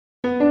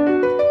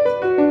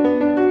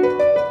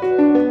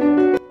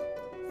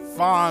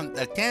From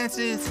the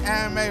Kansas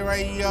Anime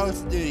Radio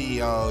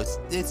Studios,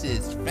 this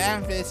is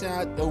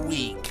Fanfiction of the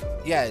Week.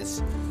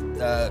 Yes,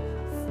 the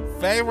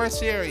favorite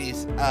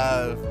series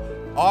of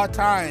all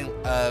time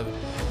of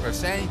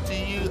presenting to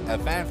you a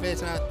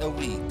Fanfiction of the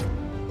Week.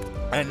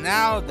 And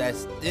now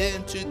let's get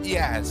into the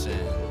action.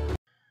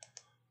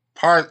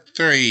 Part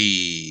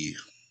 3.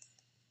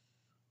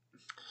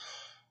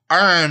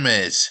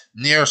 Artemis,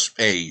 Near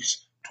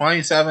Space,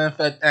 27th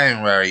of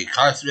January,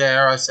 Cosplay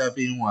Era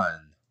 71.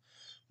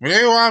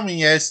 Maria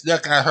Ramirez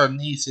looked at her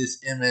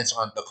niece's image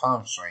on the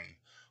comm screen.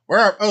 Where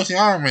are both the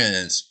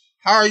Artemis?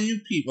 How are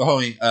you people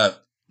holding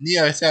up?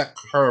 Nia said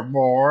her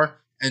more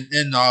and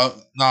then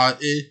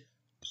nodded.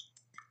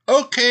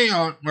 Okay,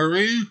 Aunt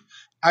Marie.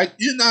 I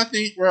do not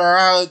think we're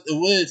out of the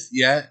woods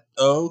yet,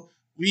 though.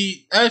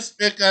 Let's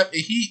pick up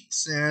a heat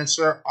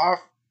sensor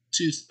off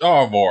to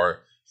starboard.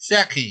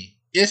 Checking.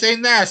 It's a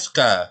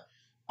Nazca.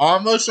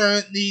 Almost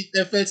certainly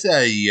the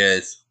facility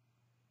is.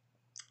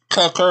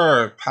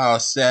 Concur, Powell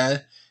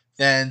said.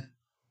 Then,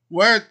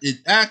 where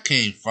did that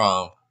came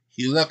from?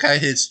 He looked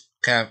at his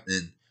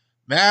captain.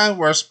 Man,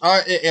 we're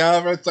spotted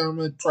another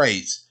thermal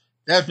trace.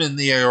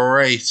 Definitely a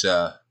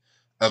eraser.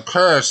 A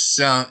curse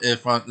sounded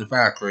from the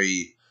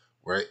factory.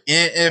 We're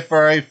in it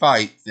for a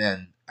fight,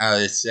 then,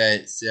 Alice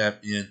said,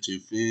 stepping into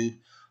food.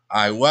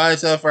 I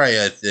was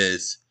afraid of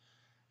this.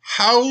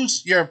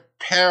 How's your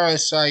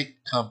parasite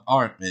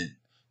compartment?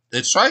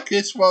 The strike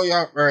is fully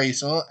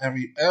operational and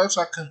repairs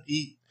are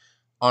complete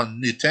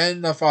on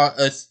Lieutenant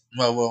Nevada's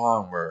mobile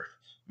armor,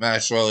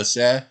 Maxwell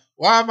said.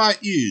 What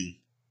about you?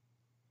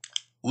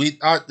 We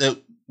thought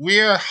that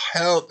we're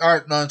held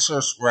our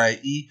launchers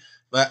ready,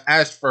 but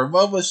as for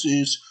mobile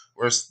suits,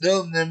 we're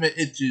still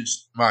limited to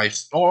my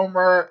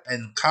Stormer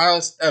and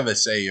Kyle's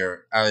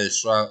Devastator, Alice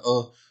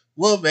struggled.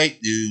 We'll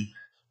make do.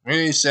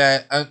 Marie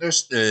said,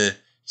 understood.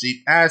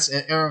 She passed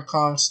an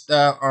intercom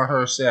style on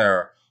her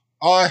Sarah.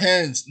 All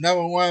hands,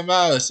 number one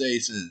battle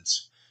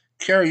stations.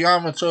 Carry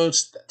Yamato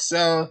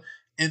cell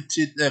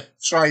into the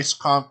Stripe's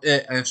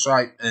cockpit and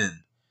strike in.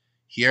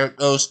 Here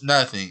goes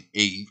nothing.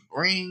 A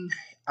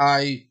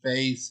green-eyed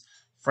face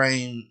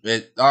framed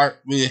with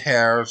dark blue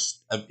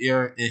hairs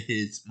appeared in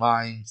his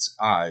mind's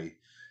eye.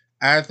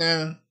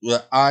 Adam,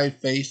 will I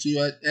face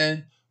you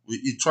again? Will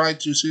you try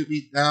to shoot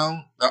me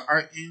down, the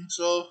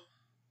Archangel?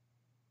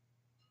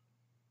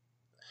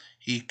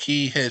 He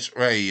keyed his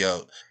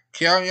radio.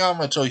 Carry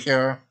Yamato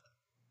here.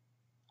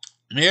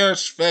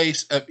 Mirror's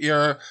face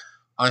appeared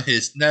on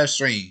his next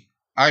screen.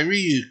 I read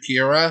you,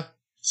 Kira.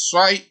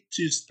 Strike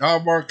to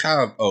starboard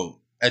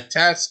catapult.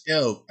 Attach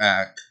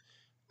airback.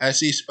 As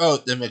he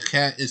spoke, the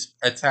mechanic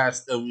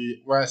attached the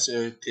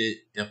rescue kit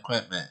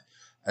equipment.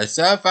 A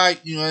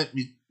satellite unit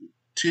with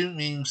two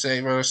beam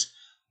sabers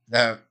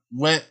that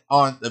went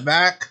on the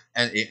back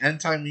and an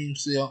anti-beam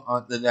shield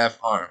on the left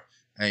arm,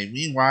 and a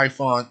beam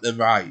rifle on the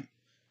right.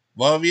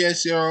 Volvia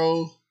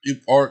 0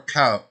 report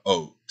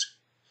catapult.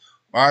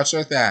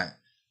 Roger that.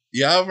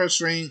 The other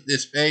screen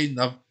displayed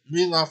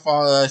Mila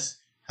Fallah's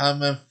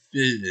helmet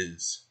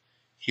figures.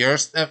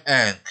 Here's the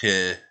man,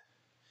 kid,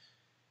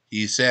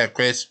 he said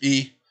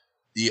crispy.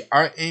 The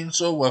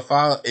Archangel will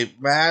follow a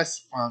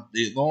blast from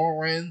the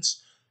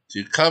Lorens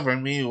to cover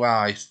me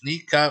while I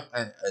sneak up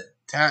and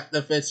attack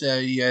the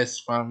facilities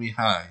from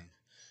behind.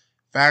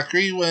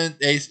 Factory when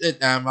they sit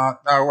them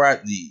out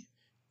directly.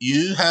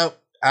 You help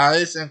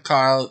Alice and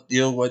Kyle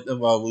deal with the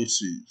mobile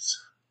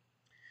suits.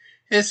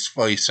 His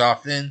voice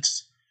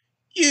softens.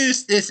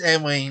 Use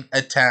disabling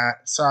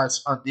attack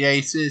shots on the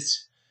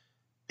aces.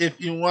 If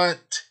you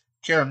want,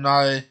 Karen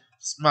nodded,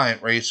 smiling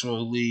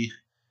gracefully.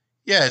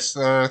 Yes,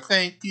 sir,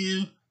 thank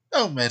you.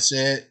 Don't miss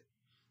it.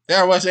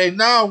 There was a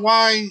loud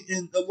whine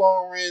in the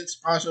Lawrence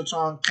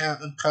Positron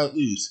count and cut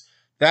loose.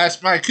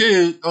 That's my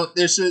cue. Don't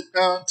dish it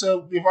down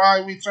till before I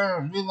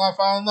return. We love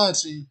our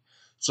lunching.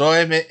 So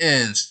it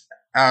ends,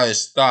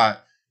 Alice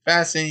thought,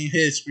 fastening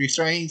his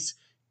restraints.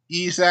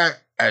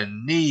 Isaac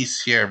and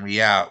Niece hear me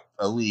out,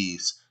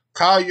 please.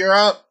 Call, you're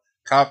up.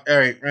 Cop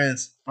Eric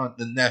rins from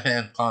the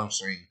left-hand comm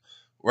screen.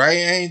 Right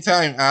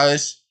anytime,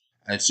 Alice.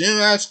 As soon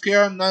as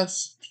Kira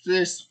nuts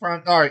this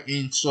front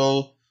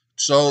Archangel,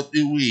 so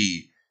do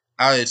we.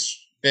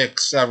 Alice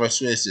picked several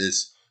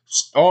switches.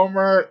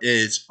 Stormer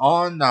is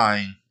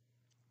online.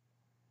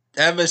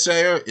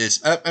 Devastator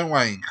is up and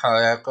running,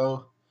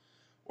 Kaleko.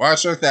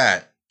 Watch with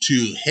that.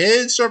 To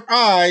his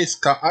surprise,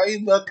 Kai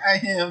looked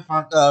at him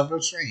from the other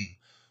screen.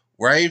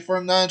 Ready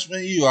for lunch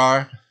when you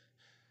are.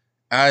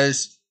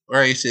 Alice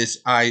raised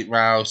his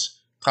eyebrows.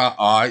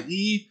 Kai,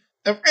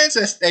 the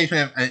princess gave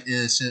him an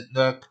innocent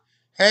look.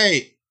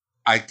 Hey,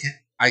 I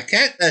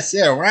can't just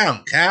sit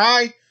around, can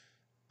I?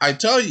 I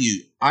told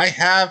you, I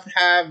have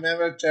had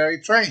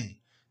military training.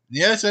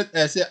 Yes,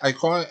 that's it. I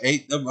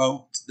coordinate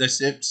the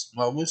ship's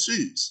mobile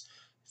suits.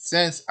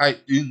 Since I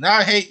do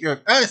not hate your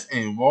guts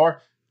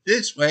anymore,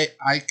 this way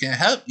I can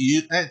help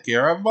you and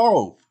Kira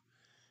both.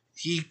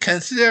 He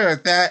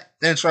considered that,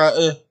 then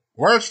tried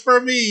works for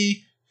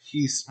me.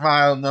 He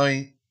smiled,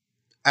 knowing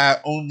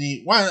at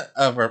only one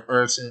other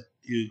person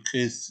who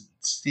could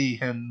see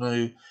him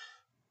move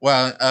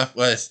well enough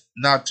was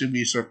not to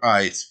be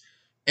surprised.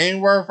 Any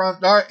word from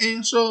Dark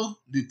Angel?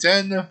 The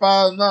 10 to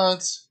 5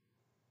 months.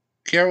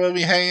 Kira will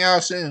be hanging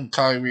out soon,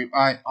 Kali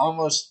replied.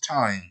 Almost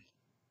time.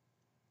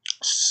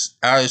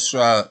 Alice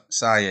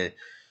sighed.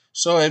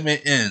 So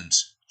it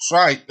ends.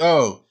 Strike,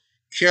 go.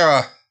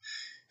 Kira,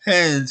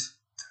 hands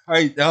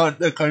tight down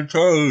the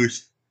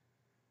controls.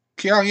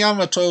 Kira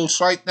Yamato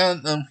strike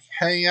down and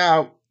hang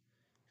out.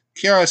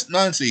 Kira's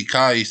Nancy,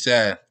 Kali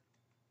said.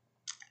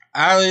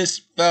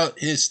 Alice felt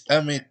his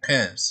stomach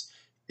tense.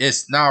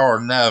 It's now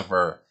or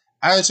never.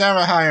 Alice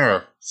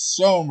Hammerheimer,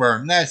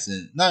 Somber,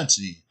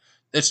 Nancy.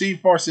 The sea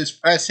forces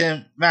press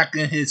him back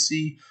in his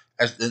seat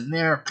as the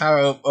near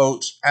cloud of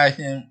boats pat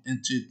him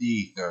into the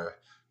ether.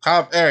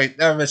 Cobb Eric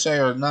never say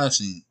or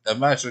Nancy, the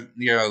master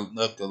near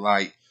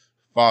look-alike,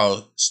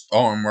 follow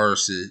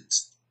stormers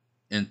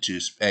into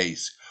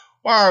space.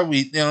 What are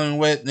we dealing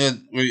with?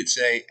 The would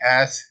say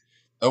asked.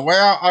 The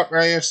warehouse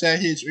operator said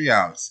his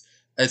reals.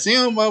 A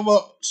single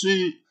mobile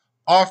suit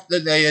off the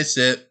data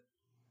ship,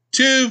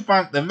 two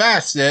from the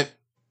mass ship.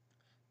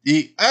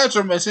 The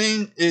Ultra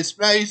machine is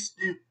based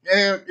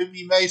to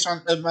be based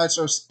on the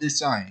master's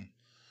design.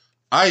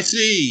 I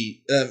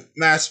see, the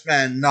masked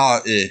man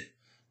nodded.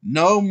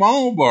 No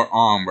mobile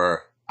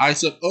armor. I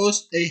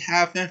suppose they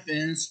haven't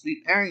finished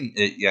repairing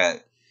it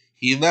yet.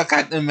 He looked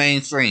at the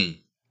main screen.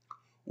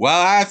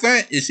 Well, I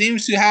think it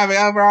seems to have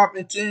every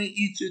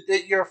opportunity to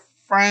get your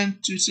friend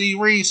to see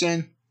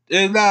reason.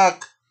 Good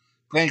luck.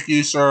 Thank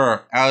you,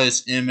 sir.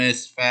 Alice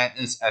imaged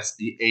fatness as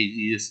the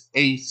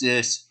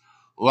atheist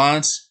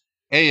once.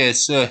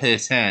 Ayas shook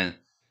his hand.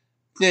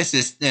 This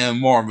is the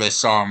more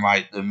bizarre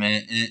right the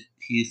minute,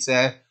 he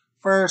said.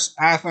 First,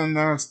 Athens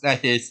learns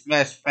that his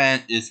best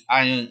friend is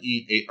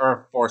piloting a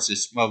Earth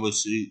Forces mobile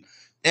suit.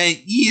 Then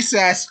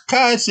Isaac's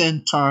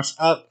cousin turns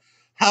up,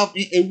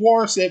 helping a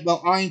warship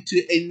belonging to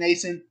a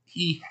nation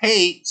he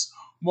hates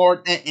more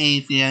than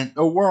anything in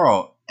the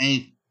world.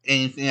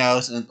 Anything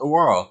else in the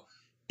world.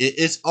 It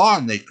is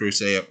on the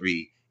Crusade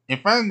read. In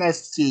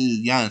fairness to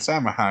young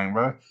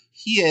Sammerheimer,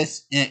 he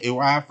is in a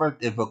rather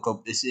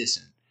difficult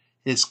position.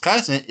 His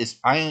cousin is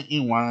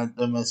piloting one of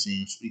the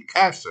machines we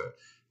captured,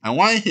 and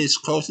one of his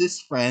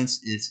closest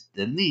friends is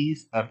the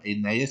niece of a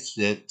native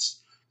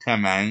ship's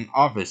commanding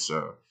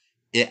officer.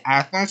 If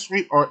Athens'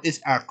 report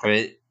is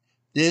accurate,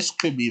 this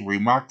could be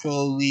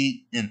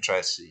remarkably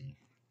interesting.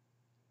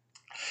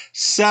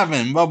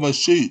 7 mobile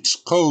suits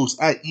close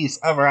at each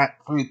other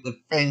through the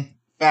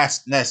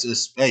vastness of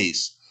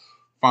space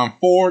from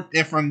 4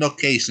 different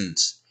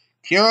locations.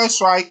 Kira's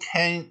strike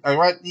came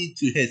directly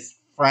to his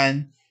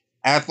friend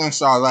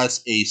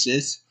Athensala's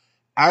aces.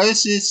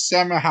 Alice's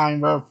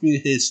Sammerheimer threw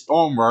his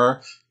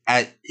stormer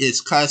at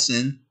his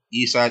cousin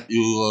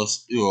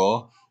Isadulo's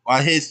duel,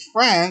 while his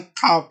friend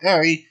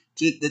Calvary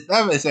took the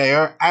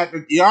Devastator at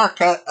the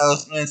Arca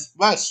Elephant's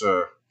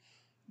Buster.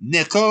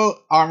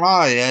 Nico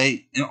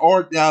Armale in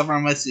order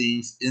from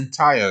machines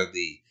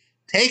entirely,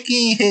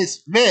 taking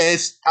his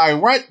fist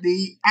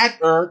directly at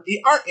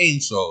the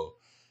Archangel.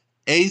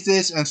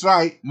 Aces and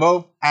Strike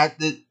both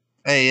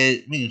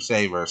activated Meme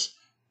Sabers,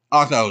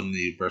 although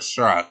neither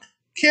struck.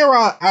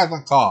 Kira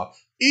hasn't called.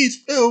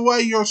 Each put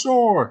away your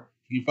sword.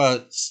 He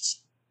felt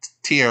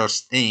tears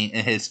stain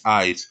in his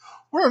eyes.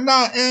 We're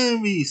not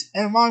enemies,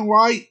 am I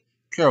right?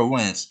 Kira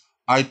winced.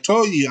 I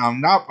told you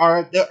I'm not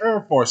part of the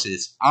Air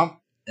Forces. I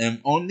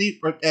am only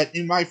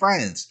protecting my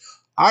friends.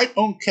 I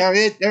don't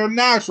carry their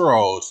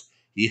naturals.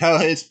 He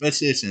held his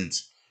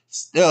positions,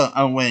 still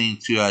unwilling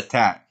to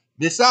attack.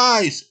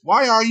 Besides,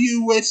 why are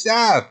you with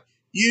Sav?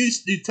 You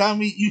used to tell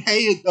me you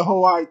hated the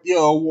whole idea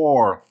of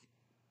war.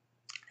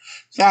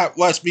 That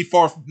was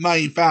before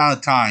my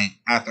Valentine,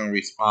 Athen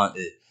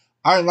responded.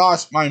 I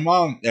lost my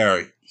mom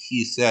there,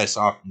 he said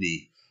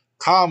softly,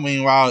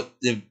 calming while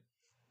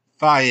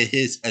divided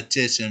his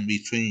attention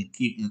between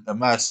keeping the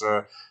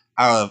master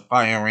out of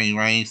firing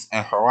range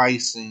and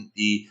harassing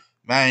the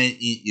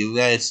managing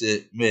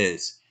illicit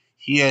miss.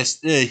 He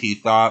understood, he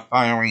thought,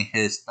 firing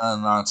his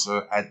stun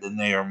launcher at the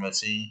Nair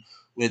machine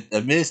with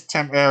the mist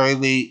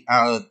temporarily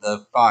out of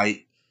the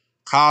fight.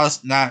 Kyle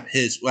snapped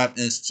his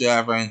weapons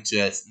together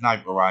into a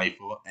sniper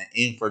rifle and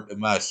aimed for the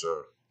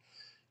master.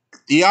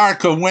 The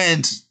Arca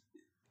wins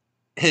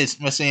his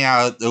machine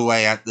out of the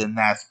way at the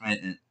last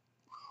minute.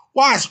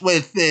 Watch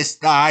with this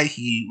guy,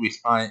 he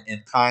responded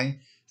in kind,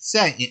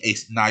 setting a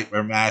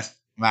sniper mask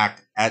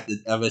at the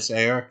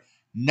Devastator.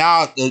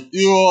 Now the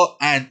duel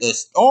and the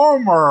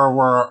Stormer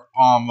were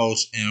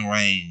almost in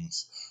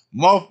range.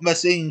 Both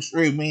machines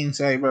threw mean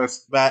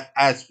sabers, but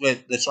as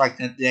with the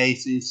striking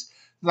daisies,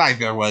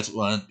 neither was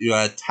willing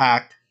to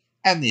attack,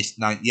 at least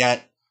not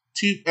yet.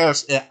 2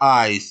 pairs of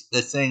eyes,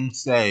 the same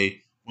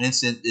say,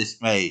 Vincent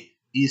dismay.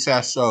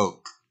 Isa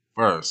spoke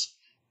first.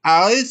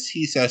 Alice,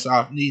 he said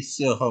softly,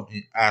 still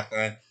hoping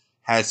Athen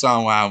had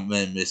somehow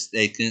been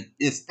mistaken.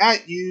 Is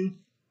that you?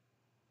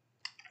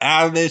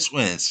 Alice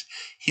winced,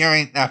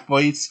 hearing that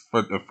voice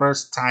for the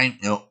first time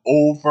in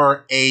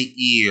over a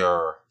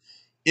year.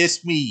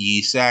 It's me,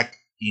 Isaac.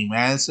 He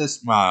managed to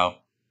smile.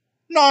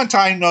 Long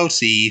time no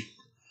see.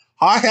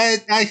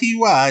 Hot-headed that he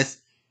was,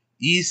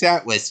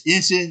 Isak was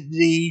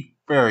instantly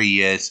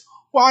furious.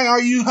 Why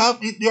are you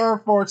helping your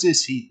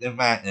forces? He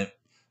demanded,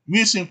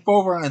 moving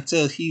forward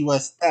until he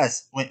was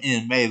thus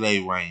within melee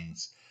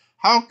range.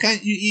 How can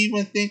you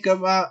even think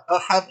about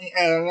helping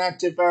an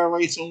Atlantic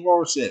Federation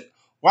warship?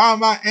 Why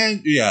am I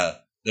angry?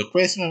 The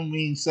Christmas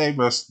Marine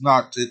Saber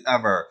snarked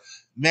ever,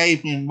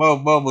 making more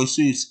mobile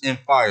suits in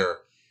fire.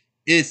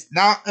 It's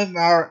not a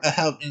matter of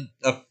helping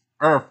the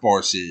Earth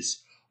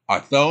forces.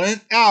 Are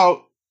throwing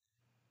out.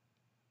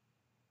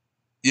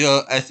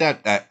 You'll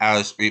accept that,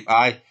 Alice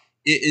replied.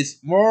 It is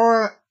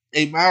more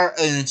a matter of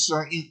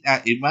ensuring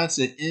that a bunch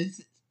of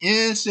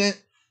innocent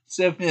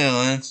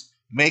civilians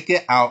make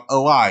it out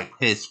alive,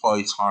 his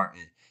voice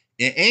hardened.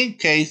 In any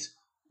case,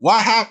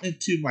 what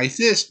happened to my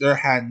sister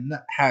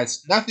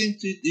has nothing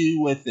to do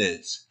with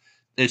this.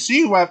 The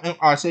sea weapon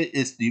arsenal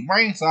is the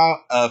brainchild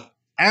of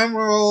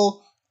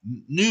Admiral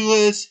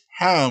Lewis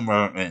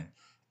Hamilton,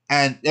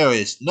 and there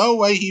is no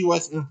way he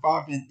was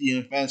involved in the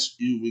events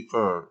you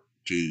refer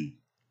to.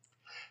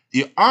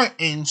 The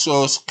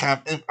Archangel's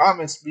Captain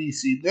promised me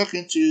she'd look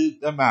into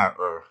the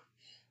matter,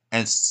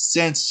 and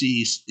since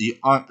she's the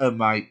aunt of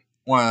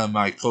one of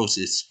my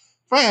closest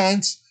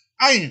friends,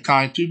 I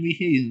inclined to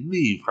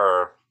leave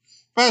her.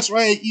 First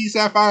rate,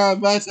 Isa found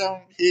a bunch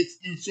of his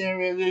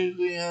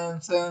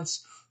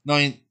insurance,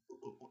 knowing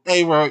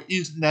they were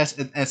using this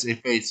as a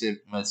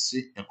basic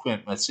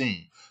equipped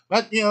machine.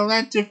 Let the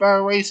Atlantic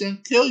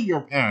Federation kill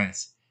your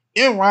parents.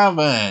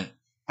 Irrelevant.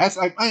 As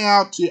I point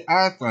out to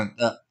Athlon,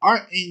 the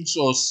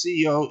Archangel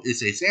CEO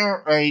is a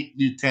second-rate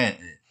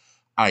lieutenant.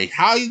 I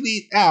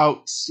highly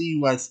doubt she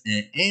was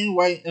in any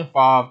way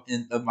involved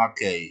in the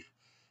blockade.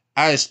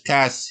 Alice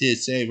cast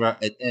his saber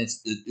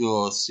against the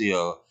dual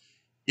seal.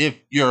 If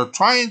you're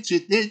trying to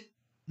get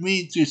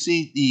me to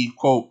see the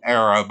quote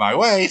error of my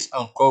ways,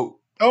 unquote,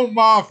 don't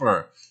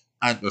bother.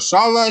 Under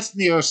Sola's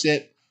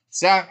leadership,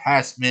 SAP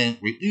has been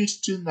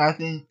reduced to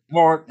nothing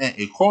more than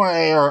a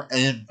coordinator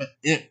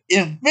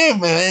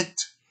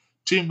ambivalent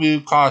to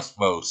Mu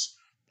Cosmos.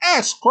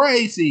 That's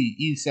crazy,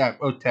 Isak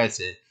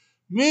protested.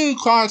 Mu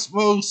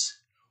Cosmos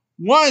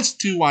wants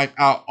to wipe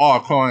out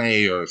all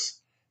coordinators,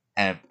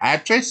 and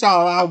Patrick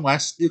Sala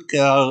wants to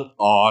kill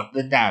all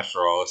the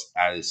naturals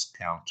at his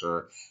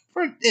counter.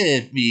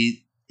 Forgive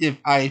me if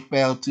I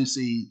fail to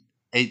see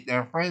a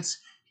difference.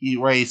 He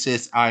raised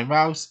his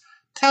eyebrows.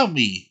 Tell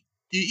me,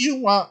 do you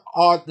want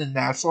all the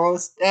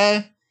naturals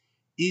dead?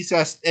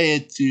 Isa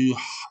stared to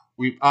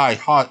reply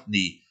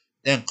hotly,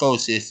 then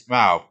closed his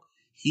mouth.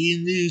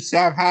 He knew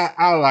Sam had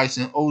allies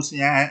in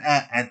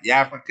Oceania and the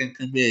African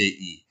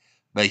community,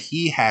 but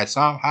he had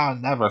somehow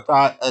never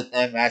thought of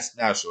them as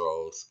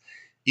naturals,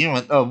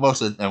 even though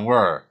most of them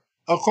were.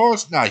 Of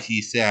course not,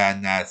 he said,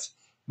 and asked,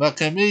 but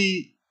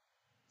community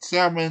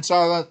Chairman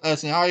Charlotte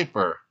doesn't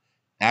either.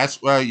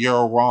 That's where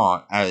you're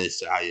wrong, I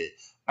decided.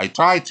 I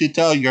tried to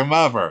tell your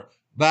mother,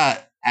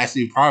 but, as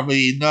you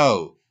probably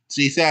know,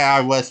 she said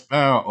I was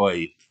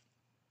paranoid.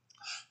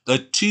 The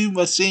two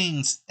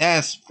machines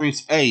danced through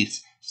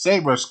space,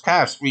 sabers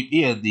cast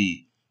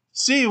repeatedly.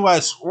 She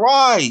was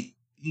right,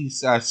 he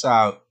said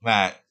out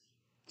Matt.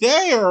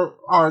 They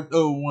are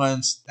the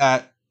ones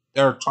that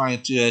they're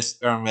trying to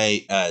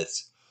exterminate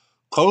us.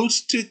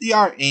 Close to the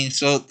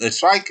Archangel, the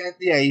Strike and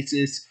the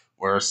Aces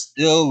were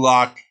still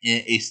locked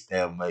in a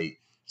stalemate.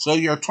 So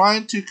you're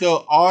trying to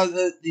kill all of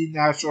the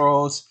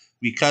naturals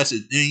because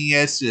of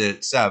Nunez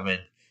 7.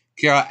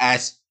 Carol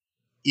asked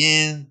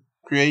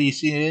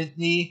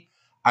increasingly.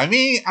 I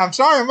mean, I'm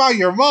sorry about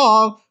your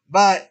mom,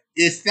 but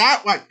is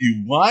that what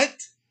you want?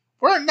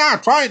 We're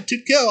not trying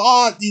to kill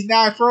all the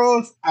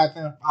naturals,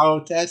 Ethan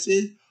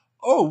protested.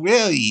 Oh,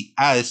 really?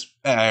 Alice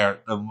spared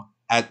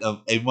at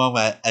a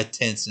moment of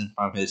attention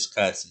from his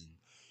cousin.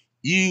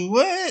 You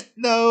wouldn't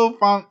know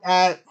from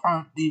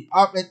the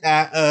puppet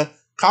that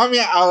coming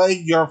out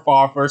of your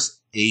father's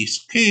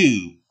HQ.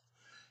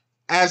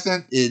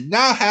 Aslan did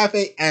not have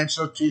an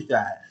answer to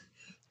that.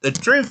 The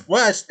truth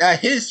was that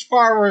his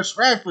father's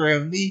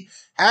rivalry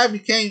had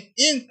become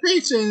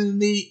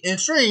increasingly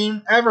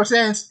extreme ever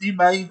since the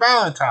Bloody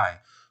Valentine,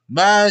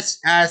 much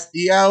as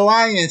the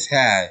Alliance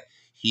had.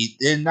 He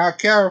did not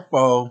care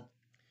for.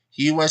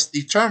 He was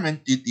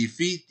determined to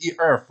defeat the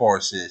Earth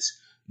forces,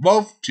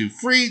 both to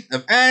free the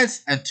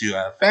fans and to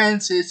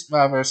avenge his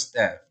mother's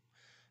death.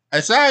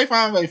 Aside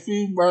from a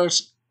few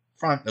bursts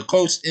from the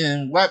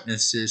coast-in weapon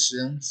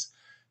systems,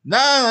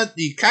 none of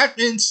the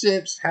captain's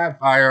ships had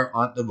fire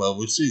on the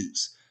mobile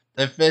suits.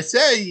 The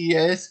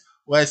Thessalians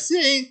was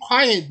sitting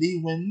quietly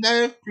when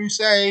the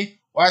Crusade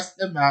watched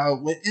them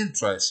out with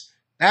interest.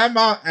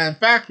 Admiral and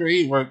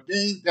Factory were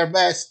doing their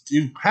best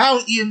to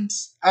pound each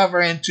other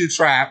into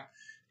trap,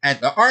 and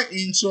the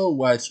Archangel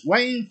was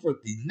waiting for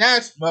the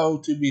next blow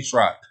to be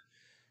struck.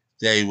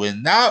 They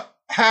would not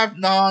have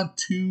known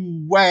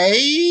to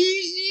wait.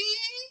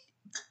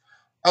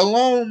 A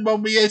lone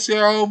Mobius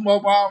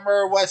mobile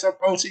armor was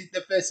approaching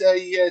the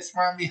Thessalians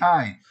from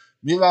behind.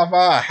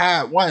 Milava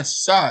had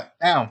once shot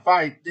down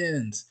 5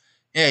 Dins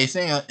in a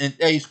single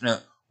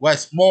engagement,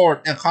 was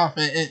more than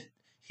confident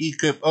he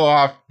could pull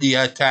off the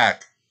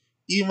attack.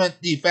 Even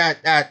the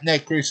fact that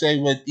Nick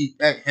Crusade would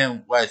detect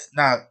him was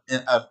not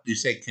enough to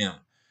shake him.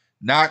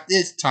 Not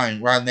this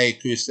time, Rene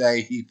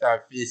Crusade, he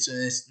thought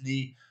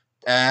viciously.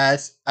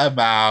 That's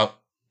about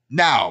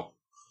now.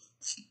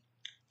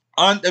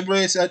 On the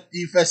bridge of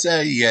the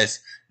Facilius,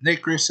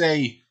 Nick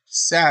Crusade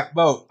sat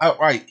both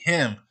upright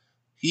him.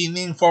 He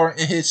leaned forward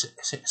in his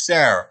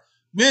chair.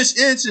 Miss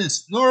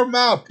Instance,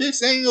 normal,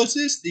 pitch angle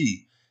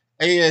 60.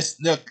 A.S.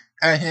 looked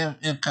at him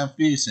in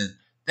confusion.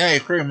 Then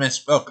Freeman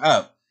spoke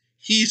up.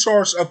 He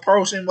source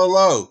approaching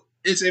below.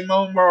 It's a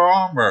mobile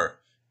armor.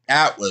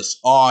 That was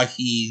all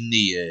he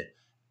needed.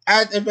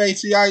 Activate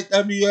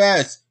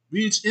CIWS.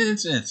 Reach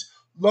Instance.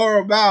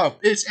 Lower bow,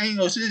 pitch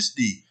angle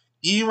 60.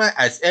 Even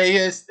as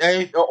AS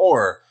gave the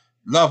order,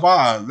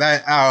 Laval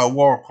let out a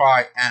war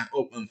cry and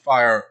opened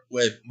fire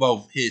with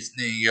both his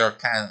linear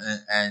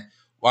cannon and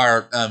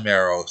wire gun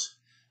arrows.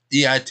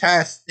 The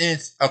attack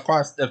stints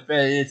across the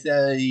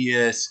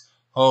Facilius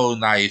whole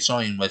night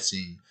sewing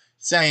machine,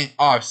 setting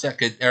off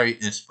secondary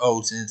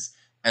explosions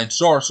and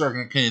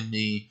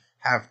short-circuiting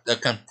half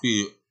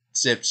the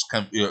ship's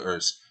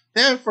computers.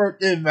 Then for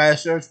good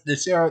measures, the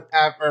Sheriff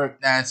Tapper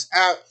danced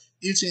out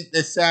using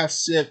the staff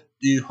ship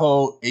to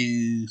hold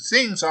a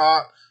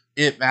sing-song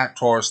it back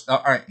towards the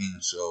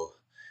Archangel.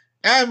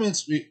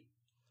 Evans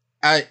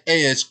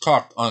is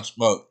cocked on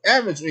smoke.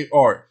 Evans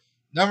report.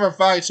 Number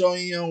 5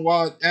 showing him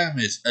wild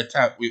damage.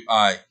 Attack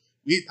reply.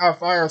 We got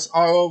fires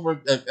all over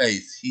the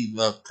base. He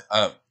looked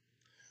up.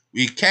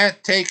 We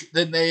can't take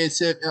the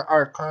native in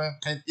our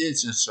current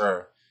conditions,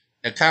 sir.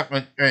 The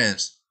captain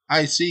grins.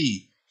 I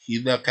see. He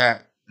looked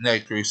at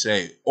Ned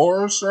Crusade.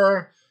 Order,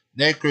 sir?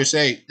 Ned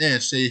Crusade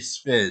then his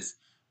fist.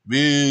 Boo,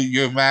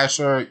 your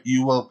master,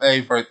 you will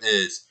pay for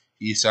this,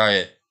 he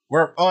said.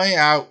 We're going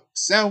out.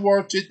 Send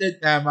word to the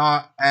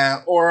demo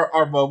and order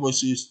our mobile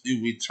suits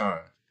to return.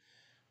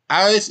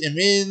 Alice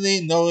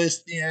immediately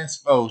noticed the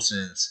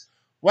explosions.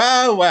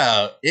 Well,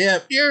 well,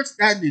 it appears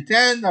that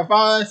Lieutenant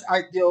Navarro's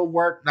ideal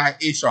work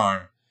like a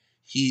charm.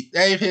 He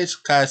gave his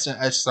cousin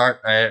a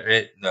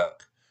startled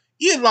look.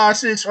 You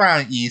lost this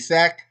round,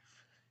 Isaac.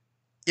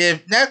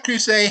 If that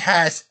crusade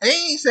has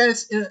any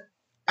sense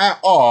at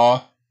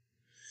all,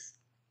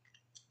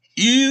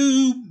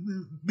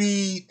 you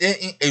be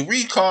getting a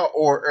recall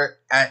order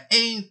at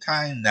any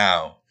time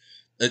now.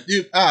 The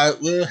Duke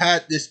would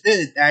have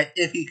disputed that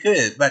if he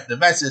could, but the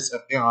message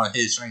appeared on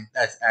his screen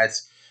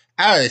as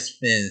Alice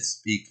Finn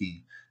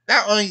speaking.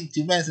 Not only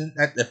to mention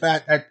that the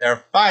fact that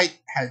their fight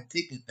had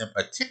taken them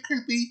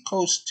particularly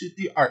close to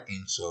the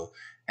Archangel,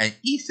 and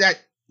Isaac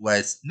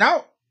was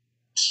not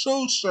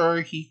so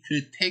sure he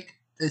could take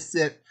the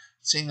ship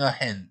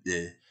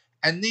single-handed.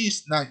 At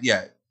least not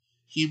yet.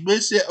 He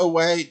whisked it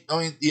away,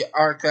 knowing the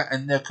Arca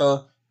and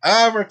Nickel.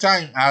 Over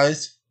time,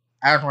 Alice.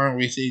 Everyone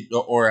received the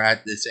order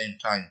at the same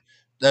time.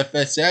 The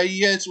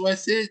Facilius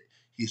was it?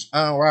 He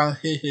spun around,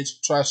 hit his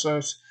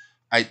thrusters.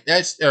 I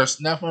guess there's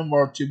nothing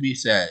more to be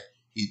said.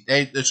 He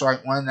gave the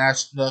shark one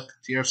last look,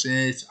 tears in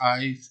his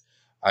eyes.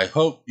 I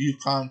hope you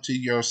come to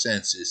your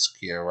senses,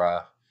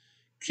 Kira.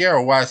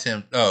 Kira watched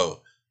him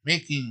though,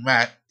 making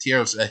Matt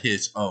tears of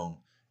his own.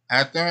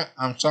 After,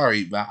 I'm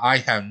sorry, but I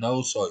have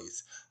no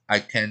choice. I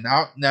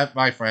cannot let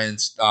my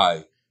friends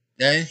die.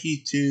 Then he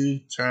too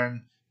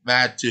turned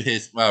back to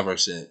his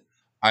mothership.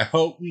 I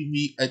hope we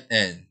meet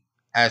again,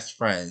 as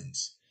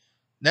friends.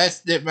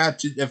 Let's get back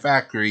to the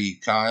factory,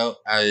 Kyle,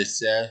 Alice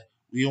said.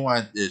 We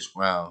want this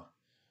round.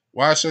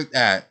 Roger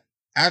that.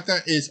 After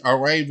is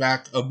already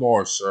back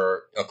aboard,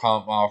 sir, the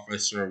calm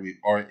officer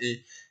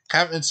reported.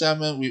 Captain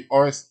Simon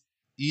reports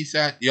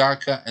Isaac,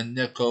 Yarka, and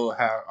Nico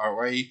have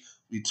already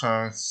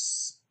returned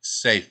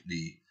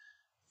safely.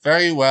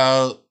 Very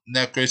well,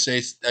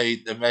 Necrosay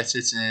studied the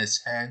message in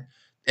his hand.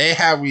 They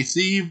have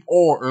received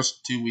orders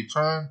to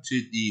return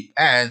to the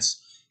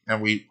pants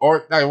and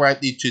report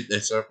directly to the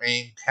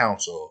Supreme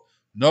Council.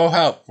 No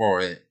help for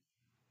it.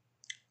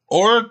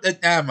 Order the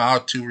Damo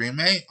to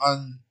remain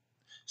on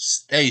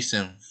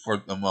station for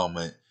the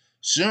moment.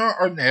 Sooner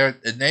or later,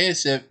 the native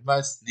ship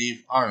must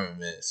leave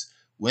Artemis.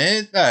 When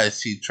it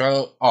does, he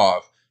trailed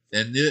off,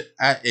 then looked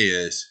at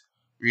Aeus.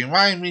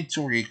 Remind me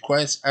to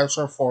request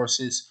extra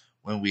forces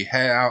when we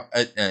head out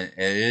again,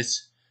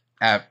 Aeus.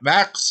 That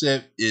back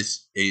ship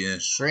is an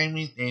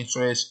extremely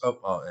dangerous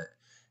opponent,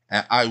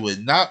 and I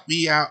would not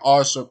be at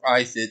all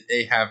surprised if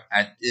they have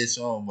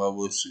additional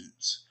mobile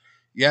suits.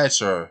 Yes,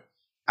 sir.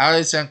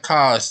 Alice and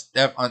Kyle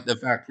stepped on the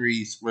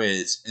factory's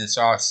bridge and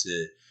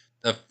exhausted.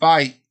 The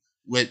fight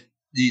with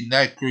the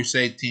Night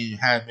Crusade team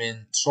had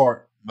been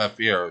short but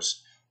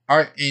fierce.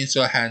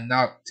 Archangel had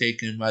not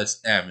taken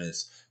much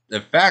damage.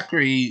 The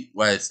factory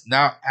was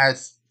not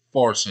as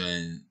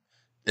fortunate.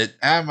 The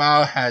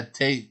ammo had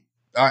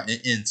gotten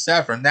in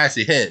several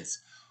nasty hits.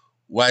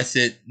 Was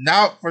it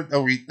not for the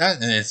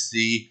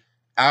redundancy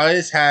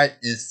Alice had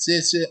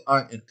insisted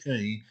on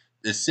including,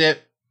 the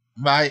ship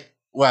might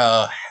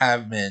well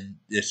have been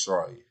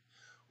destroyed.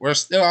 We're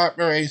still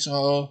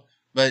operational,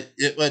 but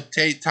it would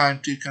take time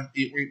to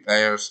complete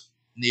repairs,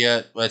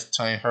 Nia was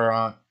telling her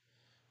aunt.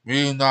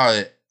 Rue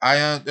nodded. I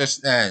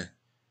understand.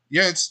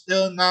 You're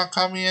still not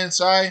coming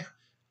inside?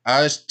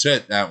 Alice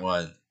took that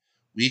one.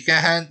 We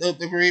can handle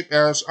the Great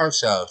Bears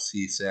ourselves,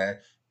 he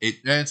said. It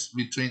runs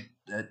between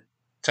the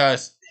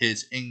tusk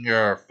his in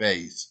your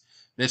face.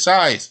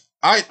 Besides,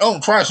 I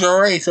don't trust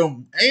your race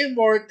any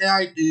more than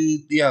I do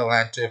the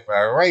Atlantic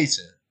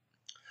Federation.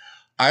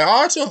 I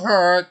also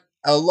heard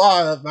a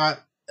lot about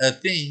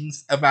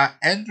things about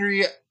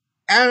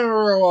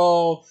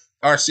Admiral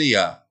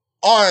Garcia.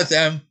 All of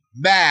them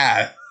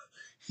bad.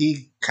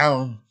 He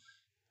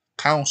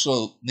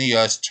counseled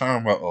Nia's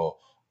turmoil.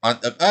 On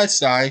the plus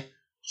side,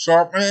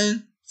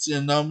 Sharpman,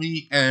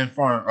 Tsunami, and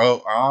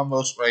Inferno are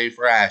almost ready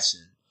for action.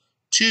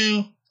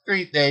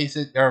 2-3 days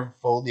and they're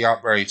fully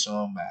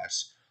operational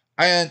mess.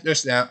 I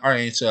understand our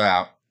angel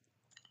out.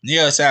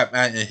 Nia sat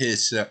back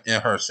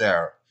in her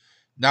cell.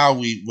 Now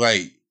we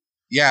wait.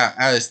 Yeah,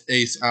 Alice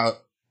stays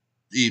out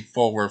the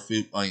forward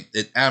food point.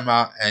 Did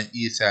Emma and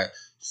Isa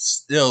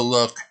still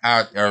look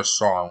out there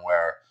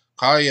somewhere?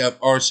 Calling up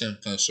Orson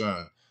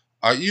concerned.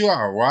 Are you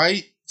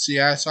alright? She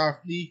asked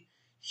softly.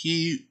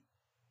 He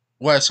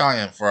was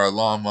silent for a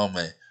long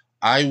moment.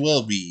 I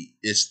will be.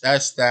 It's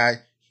just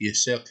that he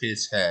shook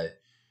his head.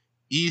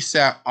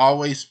 Isa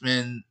always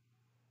been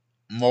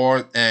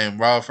more than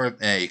Rutherford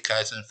and a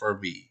cousin for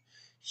me.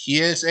 He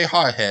is a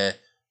hothead,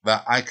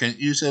 but I can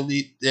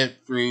easily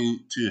dip through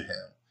to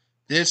him.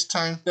 This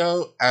time,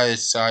 though, I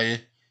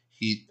decided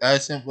he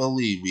doesn't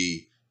believe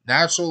me.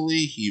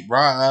 Naturally, he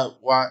brought up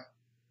what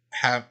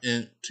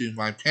happened to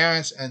my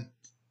parents and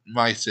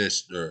my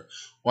sister,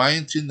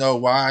 wanting to know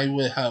why I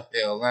would help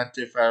the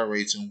Atlantic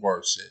Federation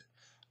worsen.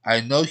 I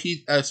know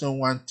he doesn't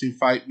want to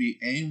fight me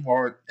any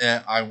more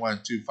than I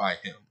want to fight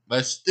him,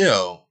 but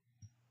still,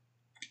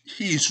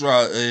 he's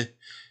right.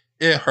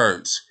 It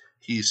hurts,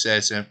 he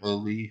said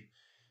simply.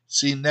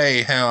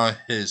 Sinead held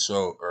his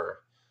shoulder.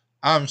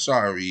 I'm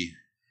sorry.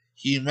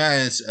 He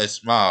managed a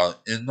smile,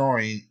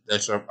 ignoring the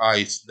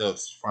surprised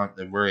looks from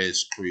the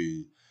British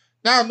crew.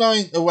 Not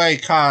knowing the way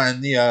Khan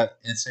and Nia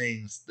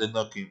sings the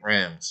looking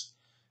rims.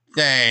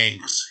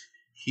 Thanks.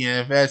 He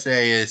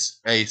investigated his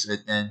face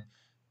and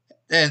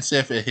then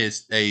shifted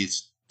his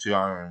face to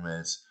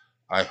Aramis.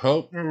 I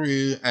hope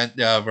Maru and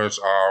the others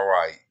are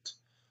alright.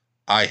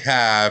 I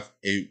have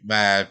a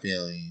bad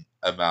feeling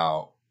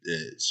about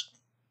this.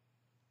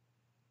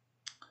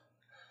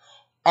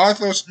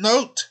 Author's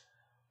note: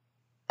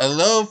 a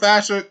little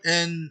faster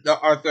than the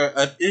author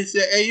of Is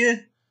It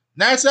Alien?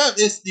 Next up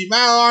is the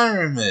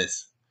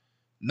Malarimus.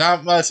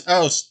 Not much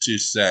else to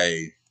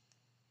say.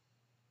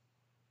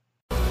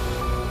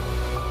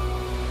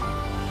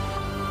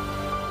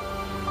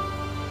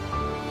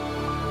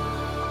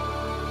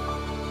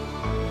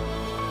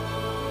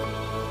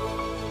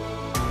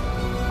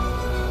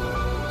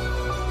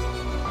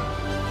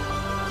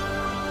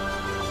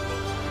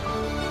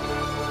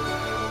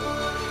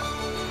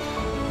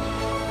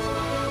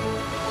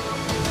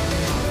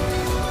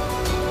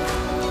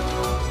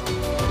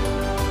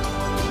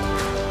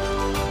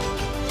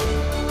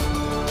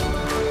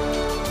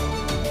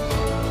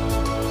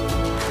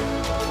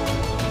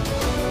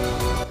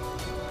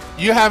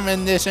 You have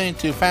been listening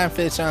to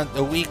Fanfiction of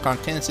the Week on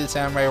Kansas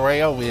Anime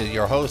Radio with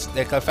your host,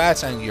 Nick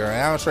Fast, and your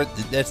announcer,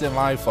 This Is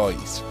My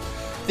Voice.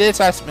 This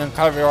has been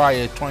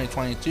copyrighted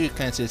 2022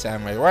 Kansas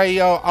Anime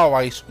Radio, all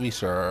rights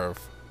reserved.